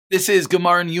This is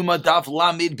Gemara and Yuma Daf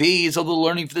Lamid Beis. So the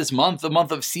learning for this month, the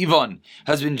month of Sivan,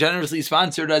 has been generously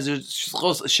sponsored as a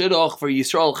shidduch for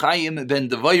Yisrael Chaim ben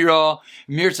Devaira.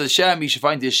 Mirz Hashem, you should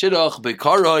find this shidduch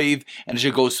bekarov, and it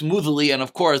should go smoothly and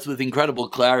of course with incredible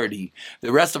clarity.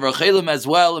 The rest of our Chalim as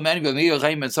well. Emmanuel ben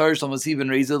Chaim ben Sar Shlomo Sivan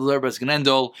Reizel Lerbas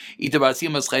Gnendol Ita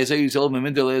Basimas Chayso Yisrael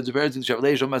Memindel Zberz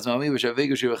Shavlei Shomas Mami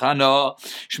Shavego Shivachana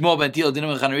Shmo ben Til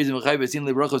Dinam Chan Reizel Chay Besin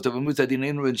Lebrachos Tavamutza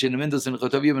Dinin ben Shinamindel Sin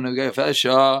Chotovim and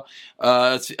Gayafasha.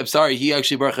 I'm sorry, he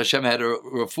actually, Baruch Hashem, had a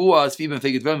refuah. Sfibin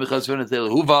feged vem v'chaz v'net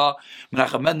lehuva.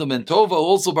 Menachem Mendel ben Tova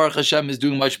also, Baruch Hashem, is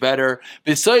doing much better.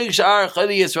 B'soyig sh'ar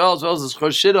chali Yisrael, as well as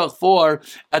Choshidach for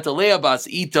Atalea Bas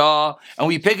Ita, and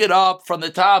we pick it up from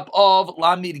the top of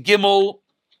Lamid Gimel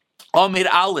Amid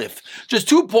Aleph. Just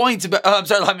 2 points about,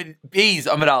 Lamid Beis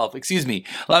Amid Aleph, excuse me.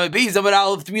 Lamid Beis Amid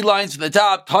Aleph, 3 lines from the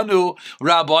top, Tanu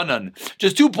Rabbanan.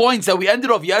 Just 2 points that we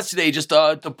ended off yesterday, just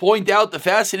to point out the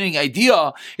fascinating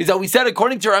idea, is that we said,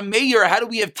 according to Rameir, how do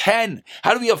we have 10?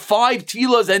 How do we have 5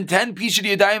 tefillas and 10 pishud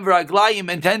yadayim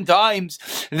v'raglayim, and 10 times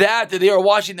that they are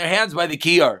washing their hands by the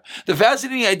kiyar? The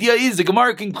fascinating idea is, the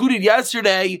Gemara concluded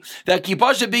yesterday, that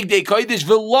Kipasha Big Day Kodesh,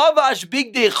 v'lavash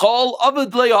Big Day Chol,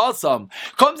 Avad Lei Hasam,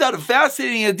 comes out of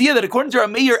fascinating idea that according to our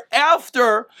mayor,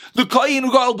 after the Kohen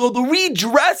Gadol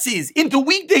redresses into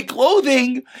weekday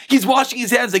clothing, he's washing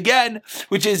his hands again,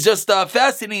 which is just a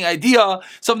fascinating idea.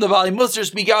 Some of the Bali Musar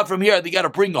speak out from here. They got to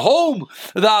bring home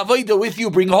the Avodah with you,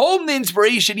 bring home the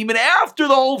inspiration. Even after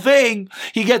the whole thing,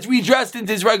 he gets redressed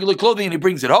into his regular clothing and he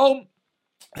brings it home.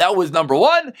 That was number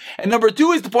 1. And number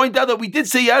 2 is to point out that we did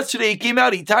say yesterday, it came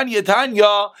out, Tanya,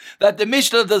 that the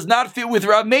Mishnah does not fit with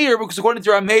Rav Meir, because according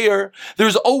to Rav Meir,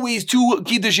 there's always 2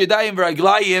 Kiddush Yadayim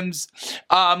V'Raglayims,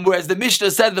 whereas the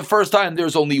Mishnah said the first time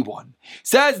there's only 1.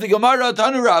 Says the Gemara,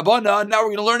 Tanu Rabbana, now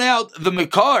we're going to learn out the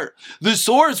Mekar, the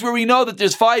source where we know that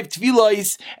there's 5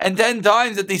 tefillos and 10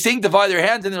 times that they sanctify their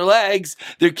hands and their legs,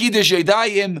 their Kiddush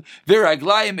Yadayim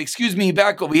V'Raglayim,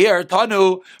 back over here,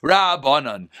 Tanu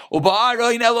Rabbanan.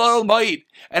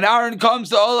 And Aaron comes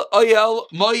to Oyel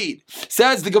Moed.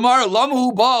 Says the Gemara,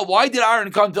 Lamu Ba, why did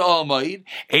Aaron come to Oyel Moed?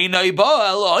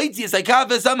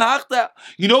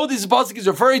 You know what this pasuk is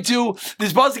referring to?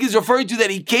 This pasuk is referring to that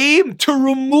he came to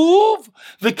remove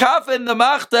the kaf and the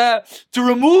machta, to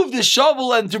remove the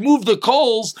shovel and to remove the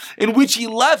coals in which he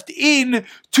left in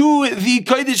to the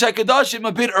Kodesh HaKadoshim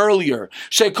a bit earlier.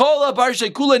 Shekola Parsha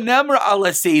Kula Nemra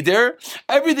Ala Seder.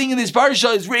 Everything in this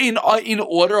parsha is written in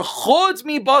order. Chutz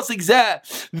mi pasuk zeh.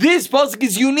 This pasuk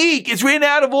is unique. It's written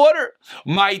out of order.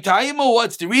 My time,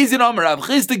 what's the reason? Amar Rav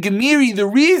Chisda Gemiri. The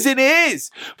reason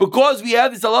is because we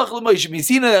have this halacha l'Moshe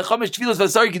Misina that Chamesh Tfilos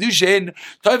Vasar Kedushin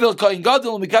Tovel Kohen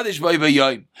Gadol Mikadesh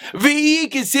Vayvayim V'yi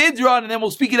Kisidron, and then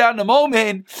we'll speak it out in a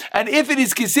moment. And if it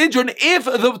is Kisidron, if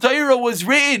the Torah was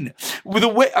written with the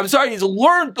way, is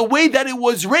learned the way that it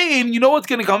was written, you know what's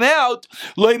going to come out?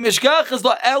 There's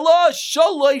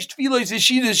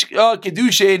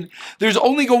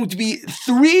only going to be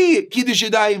 3 Kiddush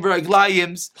Yadayim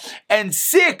V'Raglayims and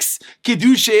 6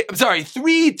 Kiddush, 3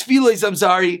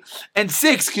 Tefillos, and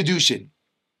 6 Kiddushin.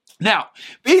 Now,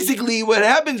 basically what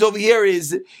happens over here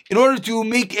is, in order to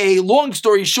make a long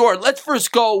story short, let's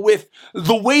first go with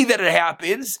the way that it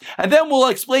happens, and then we'll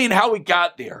explain how it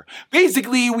got there.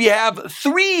 Basically, we have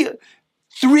 3,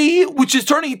 which is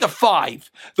turning into 5.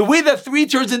 The way that 3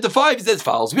 turns into 5 is as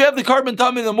follows. We have the carbon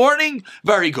tam in the morning,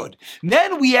 very good.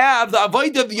 Then we have the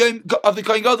avodah of the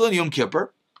Kohen Gadol and Yom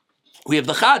Kippur. We have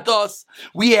the chatos,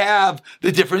 we have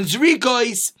the different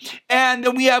zrikos, and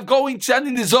then we have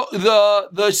sending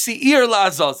the seir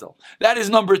la'azazel. That is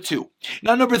number 2.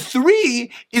 Now number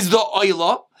 3 is the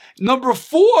oila. Number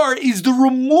 4 is the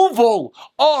removal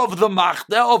of the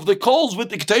machta, of the coals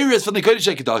with the ketores from the Kodesh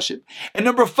HaKadoshim. And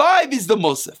number 5 is the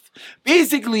musaf.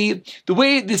 Basically,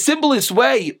 the simplest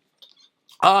way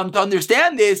to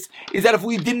understand this is that if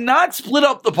we did not split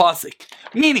up the pasuk,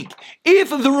 meaning if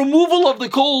the removal of the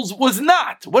coals was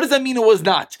not, what does that mean it was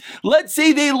not? Let's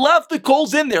say they left the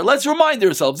coals in there. Let's remind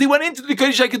ourselves. He went into the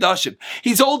Kodesh HaKadoshim.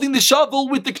 He's holding the shovel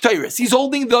with the ketores. He's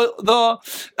holding the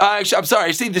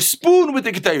spoon with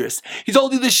the ketores. He's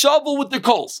holding the shovel with the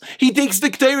coals. He takes the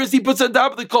ketores, he puts it on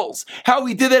top of the coals. How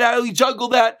he did it, how he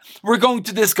juggled that, we're going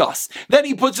to discuss. Then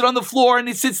he puts it on the floor and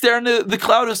it sits there and the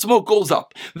cloud of smoke goes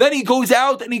up. Then he goes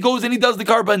out and he goes and he does the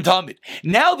karban tamid.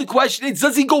 Now the question is,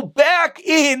 does he go back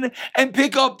in and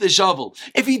pick up the shovel?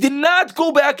 If he did not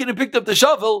go back in and picked up the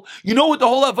shovel, you know what the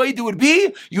whole avodah would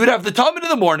be? You would have the tamid in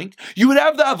the morning, you would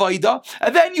have the avodah,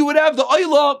 and then you would have the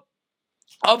oila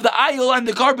of the ayil and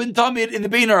the carbon tamid in the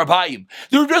Bein Harabayim.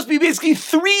 There would just be basically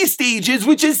 3 stages,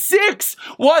 which is 6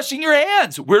 washing your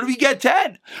hands. Where do we get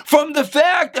 10? From the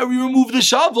fact that we remove the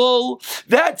shovel,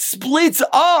 that splits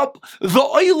up the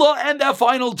oila and that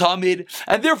final tamid,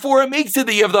 and therefore it makes it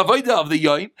that you have the avodah of the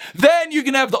yaim, then you're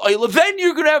going to have the oila, then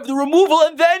you're going to have the removal,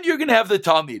 and then you're going to have the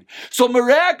tamid. So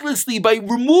miraculously, by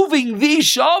removing the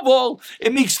shovel,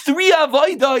 it makes 3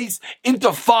 avodas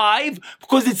into 5,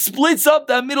 because it splits up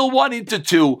that middle one into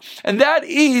 2. And that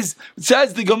is,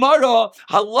 says the Gemara,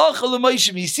 halacha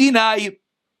l'Moshe Sinai,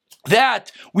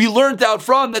 that we learned out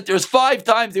from that there's 5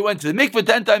 times they went to the mikveh,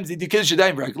 10 times they did kiddush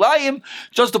yadayim v'raglayim.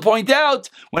 Just to point out,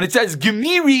 when it says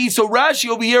gemiri, so Rashi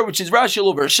over here, which is Rashi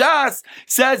over Shas,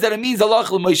 says that it means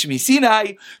halacha l'Moshe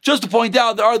Sinai. Just to point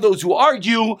out, there are those who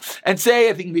argue and say,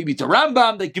 I think maybe to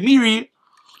Rambam, that gemiri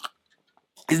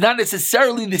is not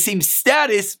necessarily the same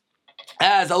status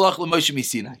as halacha l'Moshe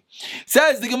Sinai.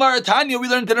 Says the Gemara Tanya, we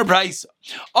learned in a Brisa.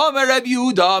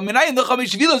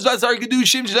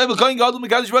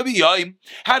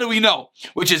 How do we know?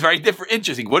 Which is very different,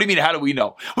 interesting. What do you mean, how do we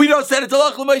know? We know said it's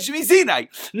halacha l'Moshe Sinai.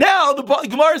 Now the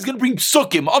Gemara is going to bring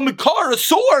psukim, a makar, a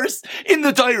source in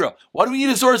the Torah. What do we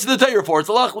need a source in the Torah for? It's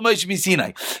halacha l'Moshe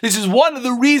Sinai. This is one of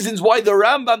the reasons why the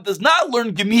Rambam does not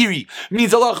learn gemiri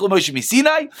means halacha l'Moshe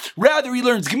Sinai. Rather, he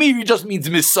learns gemiri just means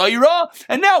misaira,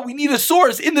 and now we need a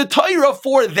source in the Torah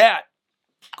for that.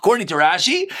 According to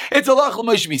Rashi, it's halacha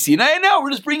l'Moshe Sinai, and now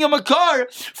we're just bringing a makar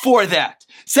for that.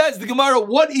 Says the Gemara,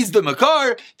 what is the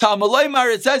makar? Talmud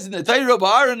it says in the Torah,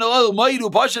 Ba'aron alel ma'idu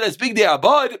pashat es big day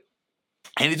abad.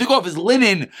 And he took off his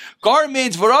linen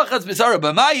garments, v'rachatz b'sara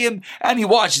b'mayim, and he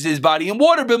washes his body in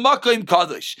water, b'makayim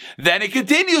kadosh. Then it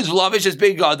continues, v'lavish es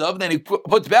big gadav, then he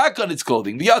puts back on its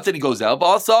clothing. V'yatz, and he goes out,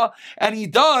 v'asa, and he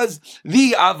does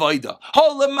the avodah.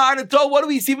 What do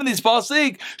we see from this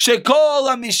pasuk? Shekol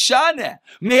ha'mishane,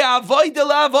 me'avodah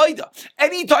la'avodah.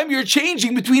 Anytime you're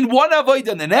changing between one avodah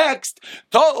and the next,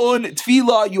 ta'un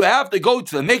tefillah, you have to go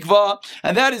to the mikvah,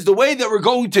 and that is the way that we're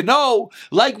going to know.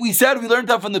 Like we said, we learned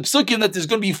that from the psukim, that there's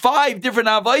going to be 5 different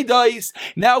avodas.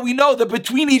 Now we know that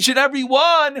between each and every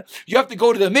one, you have to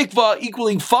go to the mikvah,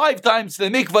 equaling 5 times to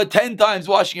the mikvah, 10 times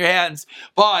washing your hands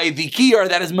by the kiyar.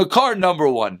 That is makar number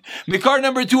 1. Makar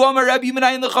number 2, Amar Rabbi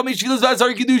Yeminayin l'chamish filas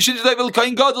v'azar kiddushin sh'day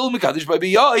v'l'kayin gadol mekadosh by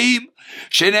b'yayim.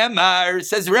 Shenemar,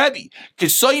 says Rabbi,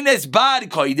 Kesoines bad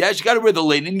kodesh, you got to wear the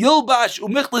linen, yilbash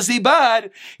umichlasi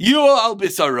bad, yul al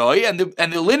bisaroy,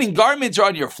 and the linen garments are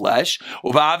on your flesh,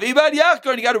 uvavi bad yakar,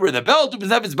 and you got to wear the belt,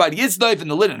 ubiznevis bad yitznaif, and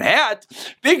the linen hat,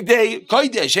 big day,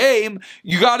 kodesh heim,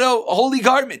 you got a holy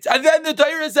garment. And then the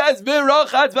Torah says,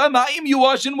 v'rachatz v'mayim, you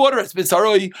wash in water, es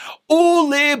bisaroy,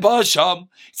 ule basham,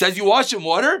 says you wash in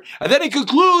water, and then it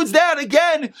concludes that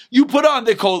again, you put on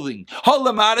the clothing.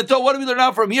 Halamadata, what do we learn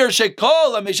out from here?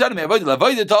 Again,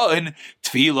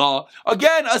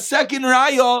 a second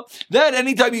raya that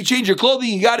anytime you change your clothing,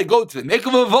 you got to go to the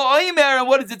mikvah. And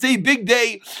what does it say? Big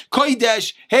day,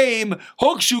 kodesh, heim,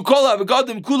 hokshu, kolav,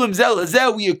 agadim, kulam,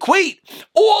 zel. We equate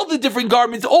all the different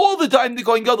garments all the time. The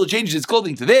kohen gadol changes his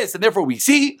clothing to this, and therefore we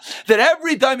see that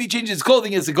every time he changes his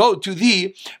clothing, he has to go to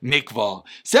the mikvah.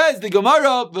 Says the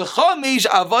Gemara, v'chamesh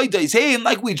avodas heim.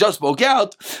 Like we just spoke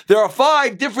out, there are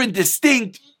 5 different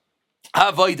distinct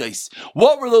avodas.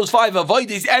 What were those 5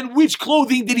 avodas, and which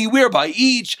clothing did he wear by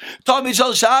each? Tamid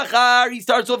shel shachar, he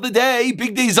starts off the day,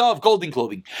 big days of golden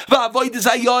clothing. V'avodas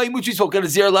hayoim, which we spoke at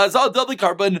Zir Lazal, double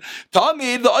carbon.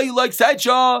 Tamid, the oil like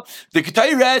Secha, the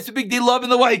ketayres, the big day love,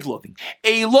 and the white clothing.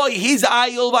 Eloi, his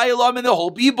ayil, vayilam, and the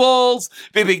whole peoples,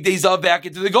 the big days of back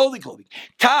into the golden clothing.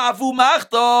 Kafu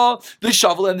machta, the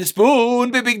shovel and the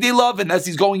spoon, the big day love, and as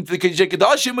he's going to the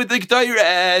kedashim with the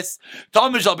ketayres.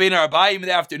 Tamid shel bein harabayim in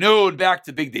the afternoon, back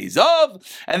to big days of,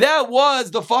 and that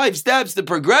was the 5 steps, the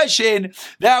progression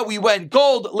that we went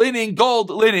gold, linen,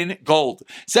 gold, linen, gold.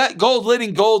 Set gold,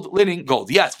 linen, gold, linen, gold.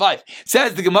 Yes, 5.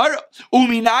 Says the Gemara,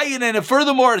 uminayin, and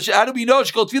furthermore, how do we know?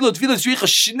 So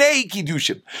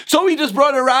we just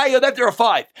brought a raya that there are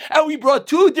 5, and we brought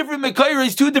 2 different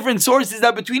mekayres, 2 different sources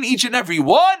that between each and every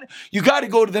one, you got to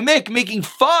go to the making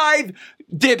 5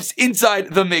 dips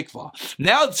inside the mikvah.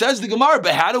 Now it says the Gemara,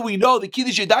 but how do we know the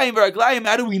kiddush yadayim v'raglayim?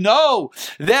 How do we know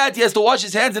that he has to wash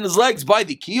his hands and his legs by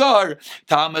the kiyar?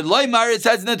 Talmud loymar, it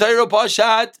says in the Torah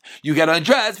pashat, you get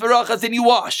undressed v'rachatz and you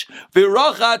wash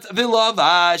v'rachatz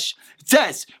v'lavash. It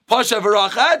says pasha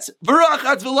v'rachatz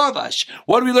v'lavash.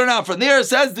 What do we learn out from there? It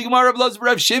says the Gemara of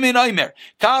Rav Shimon Omer,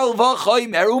 kal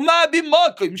v'choymer uma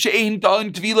b'makom she'ein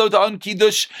ta'an tvilo ta'an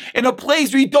kiddush. In a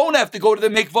place where you don't have to go to the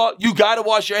mikvah, you got to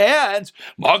wash your hands.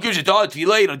 Makom she'ta'an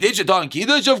tvilo, you know, did she'ta'an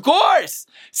kiddush? Of course,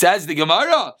 says the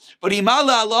Gemara. But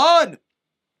imala alon.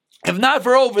 If not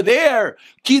for over there,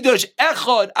 Kiddush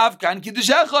Echad, Afkan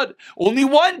Kiddush Echad. Only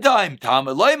one time.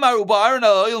 Tamalay Marubar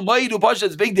Oil Maidu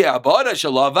Pasha's Big Day Abada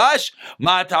Shalavash.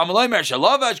 Ma Tamalay Mar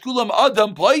Shalavash Kulam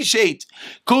Adam Paishet.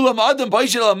 Kulam Adam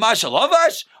Paishet Ma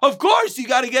Shalavash. Of course, you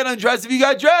got to get undressed if you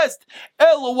got dressed.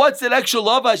 Elo, what's that extra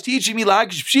lavash teaching me?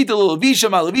 Lakish Pshita Lavisha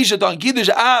Malavisha Don Kiddush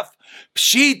Af.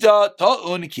 Pshita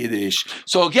ta'un kiddush.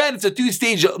 So again, it's a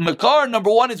two-stage makar. Number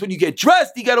one is when you get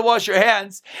dressed, you got to wash your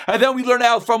hands, and then we learn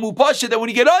out from upasha that when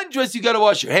you get undressed, you got to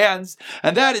wash your hands,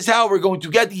 and that is how we're going to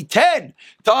get the 10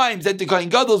 times that the Kohen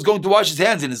Gadol is going to wash his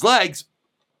hands and his legs,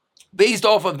 based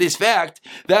off of this fact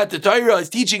that the Torah is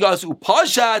teaching us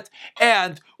upashat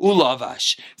and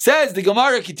ulavash. Says the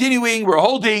Gemara, continuing, we're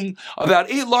holding about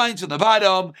 8 lines from the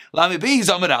bottom. Lamed Beis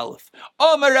Amud Aleph.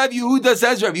 Amar Rav Yehuda,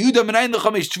 says Rav Yehuda, Menayin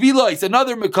l'chamesh tefillah,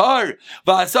 another makar,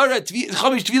 v'asara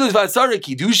chamesh tefillah v'asara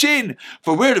kiddushin.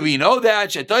 For where do we know that?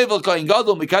 Shetoivel Kohen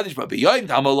Gadol mekadosh b'yom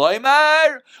tamaloi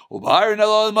mar ubar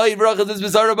nalol ma'id brachas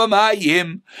b'sara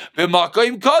b'mayim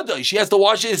b'makoim kadosh. He has to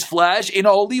wash his flesh in a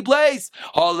holy place.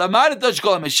 That's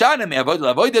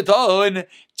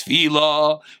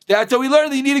how we learn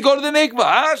that you need to go to the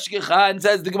mikvah. Ashkechan,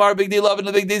 says the Gemara, Big Day Love and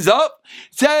the Big Day Zav.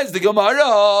 Says the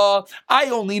Gemara, I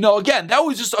only know, again, that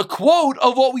was just a quote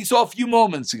of what we saw a few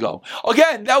moments ago.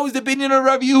 Again, that was the opinion of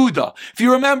Rav Yehuda. If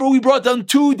you remember, we brought down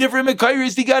 2 different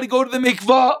Mekairis. You got to go to the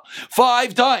mikvah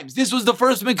 5 times. This was the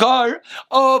first Mekar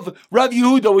of Rav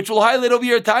Yehuda, which we'll highlight over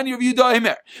here, Tani Rav Yehuda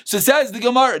Himer. So says the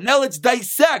Gemara, now let's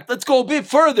dissect. Let's go a bit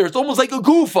further. It's almost like a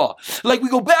gufa. Like we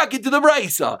go back into the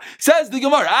Brisa. Says the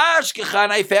Gemara,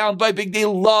 Ashkechan, I found by Big Day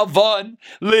Lavan,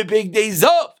 Le Big Day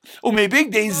Zav. Ume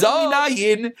Big Day Zav.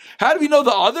 How do we know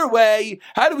the other way?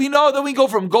 How do we know that we go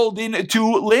from golden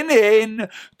to linen?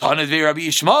 Tanad Rabbi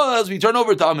Yishmael, as we turn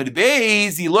over to Amud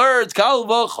Beis, he learns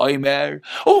Kalva Chaimer.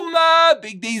 Uma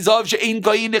Big Day Zav She'ein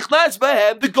Kayin Nichnas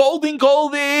Behem, the golden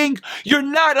clothing. You're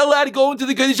not allowed to go into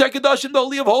the Kodesh HaKadoshim, the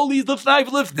Holy of Holies, Lifnai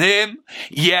Lifnim.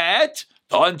 Yet,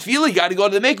 on tefillah, you got to go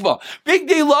to the mikvah. Big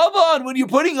Day Lavan, when you're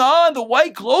putting on the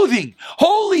white clothing,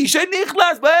 holy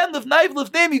shenichlas b'hem lifnai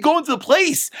lifnim, you go into the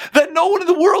place that no one in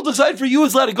the world aside for you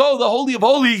is allowed to go, the Holy of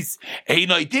Holies.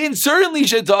 Einaitin, certainly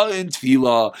sheta in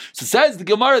tefillah. So says the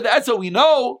Gemara, that's how we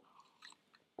know.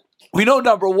 We know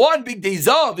number 1, Big Day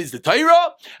Zav is the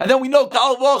Torah, and then we know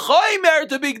Kalva Chaimer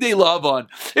to Big Day Lavan.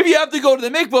 If you have to go to the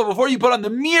mikvah before you put on the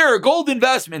mirror, golden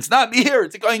vestments, not mirror,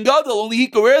 it's a Kohen Gadol, only he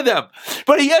can wear them.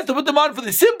 But he has to put them on for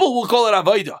the simple, we'll call it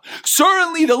Avaida.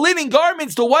 Certainly the linen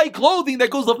garments, the white clothing that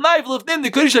goes lefnai v'lefnim, the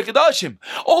Kodesh HaKadoshim,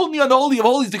 only on the Holy of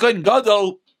Holies, the Kohen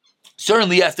Gadol,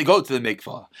 certainly has to go to the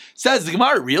mikvah. Says the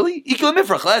Gemara, really? Ikla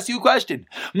Mifrach, I'll ask you a question.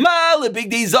 Big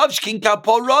Day Zavshkin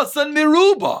Kaporasan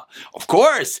Miruba. Of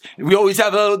course, we always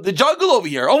have the juggle over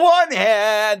here. On one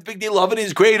hand, Big Day Lovin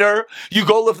is greater. You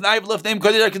go Lefnai Lefnai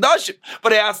Kodesh HaKadoshim.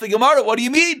 But I asked the Gemara, what do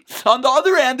you mean? On the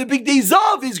other hand, the Big Day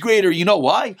Zav is greater. You know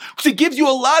why? Because it gives you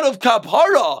a lot of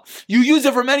kapara. You use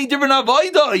it for many different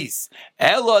avodas.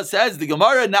 Ella, says the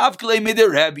Gemara, Nafkele Midei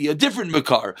Rebbe, a different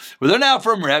makar. Well, they're now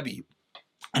from Rebbe.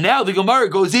 And now the Gemara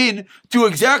goes in to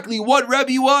exactly what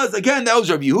Rebbe was. Again, that was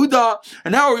Rabbi Yehuda.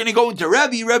 And now we're going to go into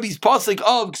Rebbe's pasuk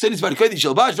of Ksenis Barikodesh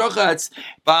Shalbash Rachatz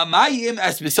Ba'mayim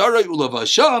Es B'Sarai Ulav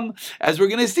Hasham. As we're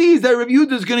going to see, is that Rabbi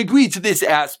Yehuda is going to agree to this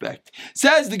aspect.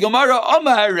 Says the Gemara,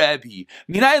 Amar Rebbe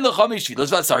Minayin L'Chamesh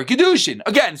Tfilos V'Asar Kedushin.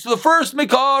 Again, so the first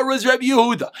mikvah was Rabbi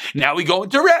Yehuda. Now we go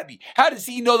into Rebbe. How does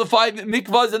he know the 5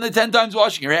 mikvahs and the 10 times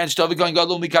washing your hands? Shtavik Kohen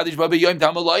Gadol Mikadosh Baba Yom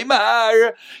Tamalai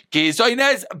Mar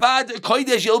Kisoines Bad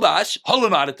Kodesh Yilbash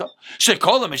Holamarata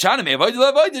Shekola Meshanim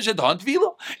Avodah Avodah Shadon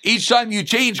Tefillah. Each time you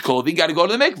change clothing, got to go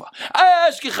to the mikvah.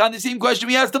 Ashkechan, the same question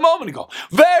we asked a moment ago.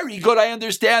 Very good, I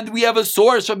understand. We have a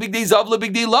source from Big Day Zav,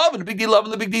 Big Day Love, and Big Day Love,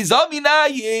 and Big Day Zav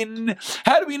Minayin.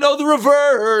 How do we know the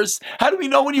reverse? How do we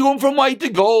know when you're going from white to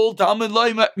gold? Talmud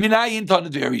Loi Minayin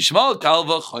Tanad Very Shmal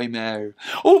Kalva Chaimer.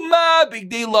 Uma Big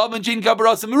Day Love and Jane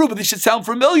Kabaras and Meruba. This should sound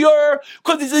familiar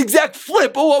because it's the exact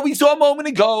flip of what we saw a moment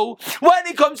ago. When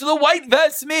it comes to the white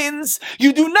vestments,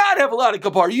 you do not have a lot of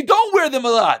kapar. You don't wear them a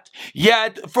lot.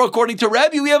 Yet, for according to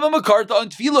Rebbe, we have a makarta on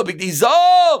tefillah. Big Day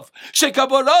Zav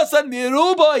Shekabaras and Meruba.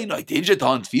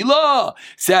 On tefillah.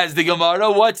 Says the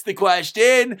Gemara, what's the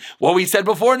question? What we said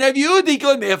before, the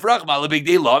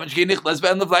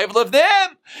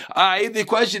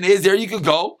question is, there you could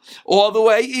go all the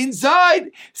way inside.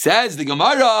 Says the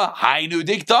Gemara, Hainu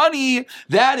Diktani.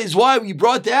 That is why we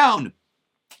brought down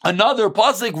Another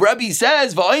pasuk, Rabbi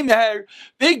says, "Va'omer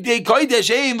big day kodesh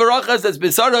ein v'rachas as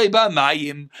besaray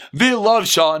b'mayim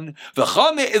v'lavshan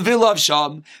v'chame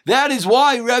v'lavsham." That is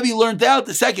why Rabbi learned out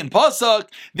the second pasuk.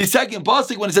 The second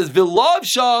pasuk, when it says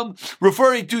v'lavsham,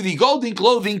 referring to the golden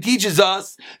clothing, teaches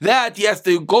us that he has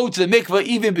to go to the mikveh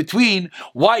even between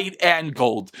white and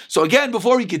gold. So again,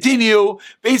 before we continue,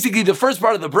 basically the first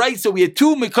part of the brayso, so we had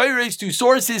two mekayres, two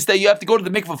sources that you have to go to the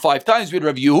mikveh 5 times. We had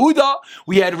Rabbi Yehuda,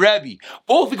 we had Rabbi.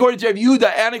 Both according to Rabbi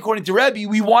Yehuda and according to Rabbi,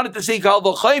 we wanted to say Kal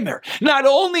V'Chaimer. Not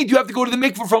only do you have to go to the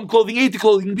mikveh from clothing A to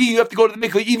clothing B, you have to go to the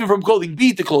mikveh even from clothing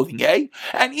B to clothing A.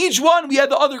 And each one, we had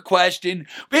the other question.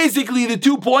 Basically, the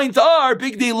 2 points are,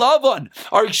 Big Day Lavan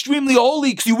are extremely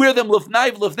holy because you wear them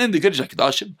lefnai v'lefnim, the Kodesh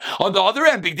HaKodashim. On the other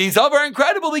hand, Big Day Zav are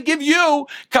incredible. They give you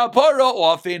kapara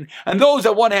often. And those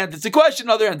at one hand, it's a question,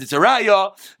 on the other hand, it's a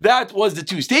raya. That was the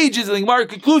 2 stages. And the Gemara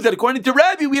concludes that according to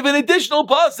Rabbi, we have an additional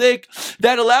pasuk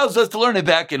that allows us to learn it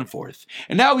back and forth.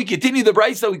 And now we continue the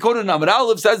brayso that we quoted in Amud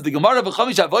Aleph, says the Gemara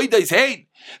v'chamish avodas hein.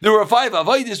 There were 5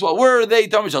 avodas. What were they?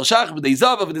 Tamish al shach b'dei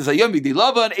zav, b'dei zayom b'dei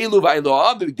lavan, elu v'aylo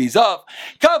ha'am b'dei zav,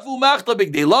 kafu machta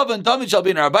b'dei lavan, tamish al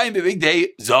bin arbaim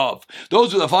b'dei zav.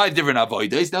 Those were the 5 different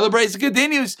avodas. Now the brayso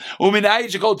continues. U'minayit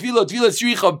shekol tefillah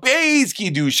tzricha beis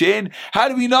kiddushin. How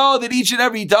do we know that each and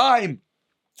every time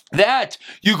that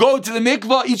you go to the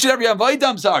mikvah, each and every avodah?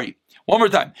 I'm sorry. One more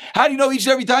time. How do you know each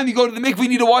and every time you go to the mikveh, you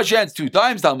need to wash your hands 2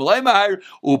 times? Talmulei mahar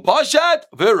upashat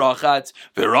v'rachat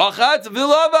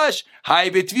v'lavash.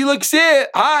 Hi betvila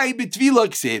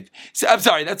ksiv. I'm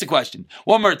sorry, that's a question.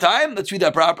 One more time. Let's read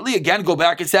that properly. Again, go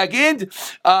back a second.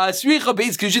 Sricha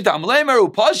beis kushit talmulei mahar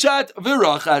upashat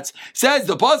v'rachat. Says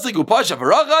the pasuk upashat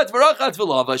v'rachat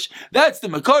v'lavash. That's the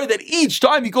makar that each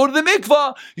time you go to the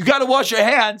mikveh, you got to wash your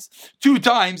hands 2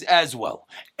 times as well.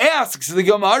 Asks the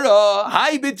Gemara,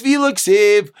 hi betvila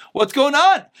ksiv. What's going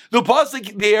on? The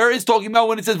pasuk there is talking about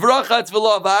when it says v'rachatz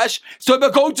v'lavash, so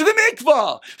about going to the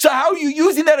mikvah. So how are you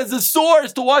using that as a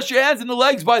source to wash your hands and the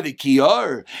legs by the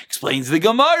kiyar? Explains the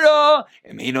Gemara.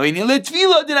 We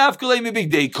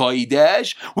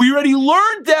already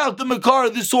learned out the makar,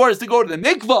 the source, to go to the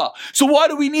mikvah. So why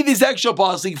do we need this extra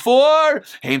pasuk for?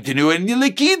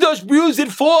 Use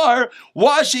it for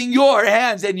washing your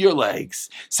hands and your legs.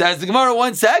 Says the Gemara,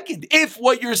 1 second. If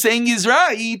what you're saying is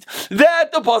right,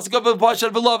 that the pasuk of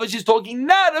Pashat v'lavash is talking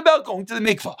not about going to the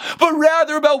mikvah, but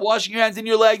rather about washing your hands and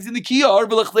your legs in the kiyar,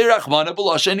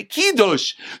 and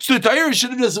kiddush. So the Torah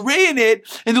should have just written it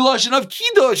in the lashon of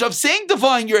kiddush, of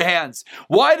sanctifying your hands.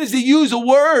 Why does it use a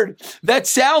word that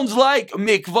sounds like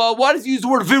mikvah? Why does it use the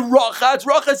word virachat?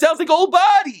 Rachat sounds like a whole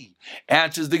body.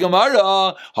 Answers the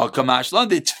Gemara, Hakamashlan,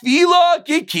 the tefillah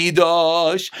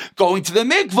kiddush. Going to the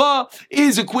mikvah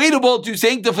is equatable to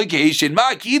sanctification.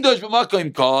 Ma kiddush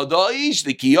b'makom kadosh,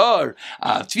 the kiyar.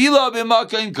 Tefillah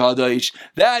b'makom kadosh.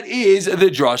 That is the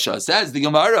drasha. Says the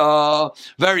Gemara.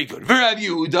 Very good. Rabbi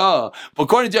Yehuda.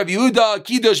 According to Rabbi Yehuda,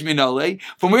 kiddush minale.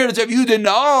 From where does Rabbi Yehuda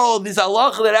know this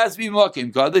halacha that has to be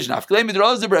b'makom kadosh? Nafklei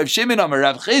midrash Rav Shimon amar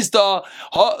Rav Chisda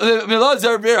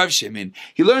milazar Rav Shimon.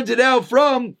 He learned it out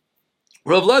from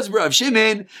Rav Lazar Rav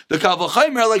Shimon, the Kal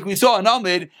V'Chaimer, like we saw in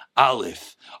Amud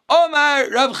Aleph.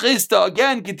 Omar Rav Chisda,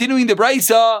 again continuing the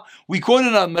brayso, we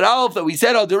quoted on Amud Aleph that we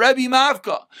said al the Rebbe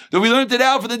Mafka, that we learned it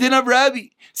out for the din of Rebbe.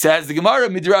 Says the Gemara,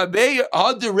 midrabei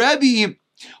had the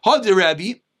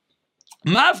Rebbe.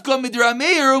 Mafka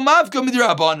midrameir, mafka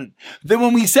midrabanan. Then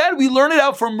when we said we learn it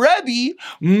out from Rebbe,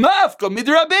 mafka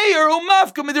midrabeir,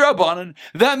 mafka midrabanan,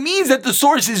 that means that the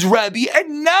source is Rebbe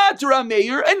and not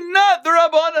Rameir and not the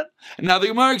Rabbanan. And now the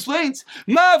Gemara explains,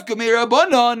 mafka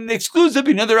midrabanan excludes the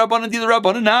another Rabbanan, the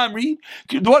Rabbanan Amri.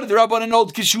 What did the Rabbanan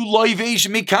hold? Kishu loivesh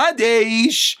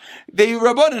mikadesh. The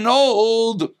Rabbanan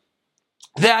hold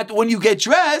that when you get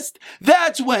dressed,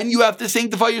 that's when you have to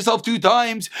sanctify yourself 2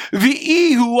 times.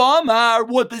 V'ihu amar,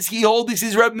 what does he hold? This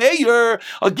is Reb Meir.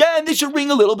 Again, this should ring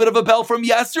a little bit of a bell from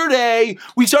yesterday.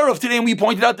 We started off today and we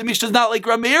pointed out the Mishnah is not like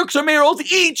Reb Meir, because Reb Meir holds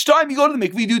each time you go to the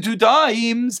mikveh, you do 2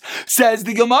 times. Says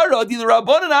the Gemara, the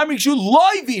Rabbanan Amri Kishu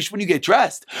loivish, when you get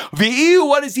dressed. V'ihu,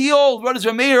 what does he hold? What does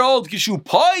Reb Meir hold? Kishu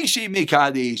paishe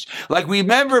mekadesh. Like we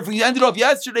remember, if we ended off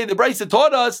yesterday, the Brisa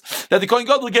taught us that the Kohen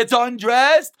Gadol gets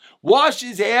undressed, washes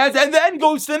his hands, and then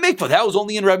goes to the mikvah. That was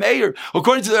only in Reb Meir.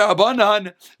 According to the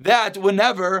Rabbanan, that would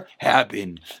never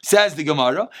happen. Says the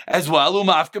Gemara, as well,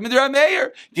 umafka mid Reb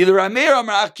Meir. The Reb Meir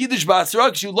amar kiddush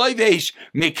b'asra kshu loivesh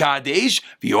mikadesh,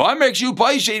 v'yomer kshu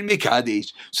paishein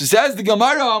mikadesh. So says the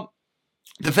Gemara,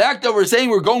 The fact that we're saying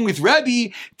we're going with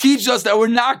Rebbe teaches us that we're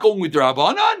not going with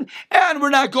Rabbanan and we're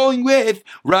not going with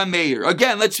Rameir.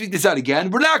 Again, let's speak this out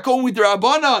again. We're not going with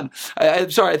Rabbanan.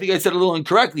 I'm sorry, I think I said it a little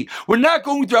incorrectly. We're not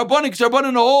going with Rabbanan because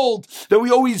Rabbanan hold that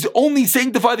we always only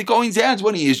sanctify the Kohen's hands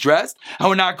when he is dressed. And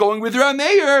we're not going with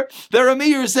Rameir. The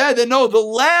Rameir said that no, the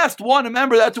last one,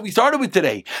 remember that's what we started with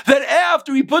today, that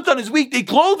after he puts on his weekday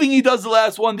clothing, he does the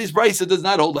last one. This Brisa does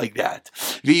not hold like that.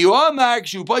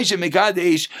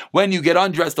 When you get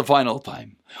undressed the final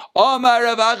time.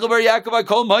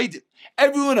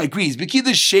 Everyone agrees.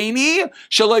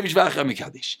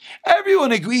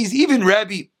 Everyone agrees, even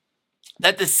Rabbi,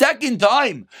 that the second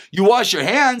time you wash your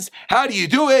hands, how do you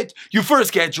do it? You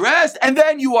first get dressed, and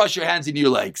then you wash your hands and your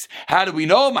legs. How do we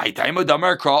know?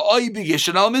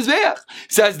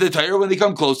 Says the Torah when they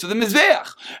come close to the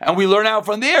Mizbeach. And we learn out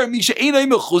from there, you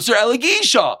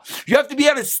have to be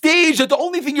at a stage that the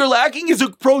only thing you're lacking is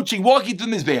approaching, walking to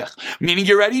the Mizbeach, meaning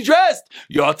you're already dressed.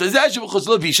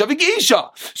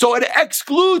 So it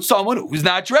excludes someone who's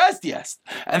not dressed yet.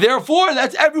 And therefore,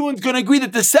 that's everyone's going to agree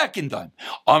that the second time.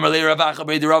 Why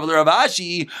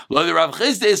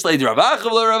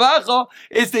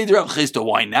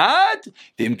not?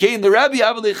 Because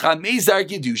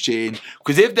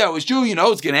if that was true,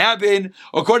 what's going to happen.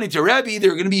 According to Rebbe,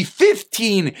 there are going to be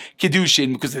 15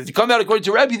 Kiddushin, because if they come out according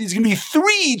to Rebbe, there's going to be 3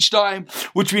 each time,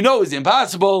 which we know is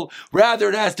impossible. Rather,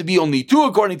 it has to be only 2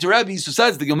 according to Rebbe. So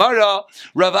says the Gemara,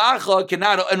 Rav Acha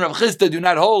and Rav Chisda do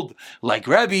not hold like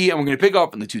Rebbe, and we're going to pick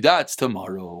up on the 2 dots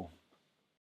tomorrow.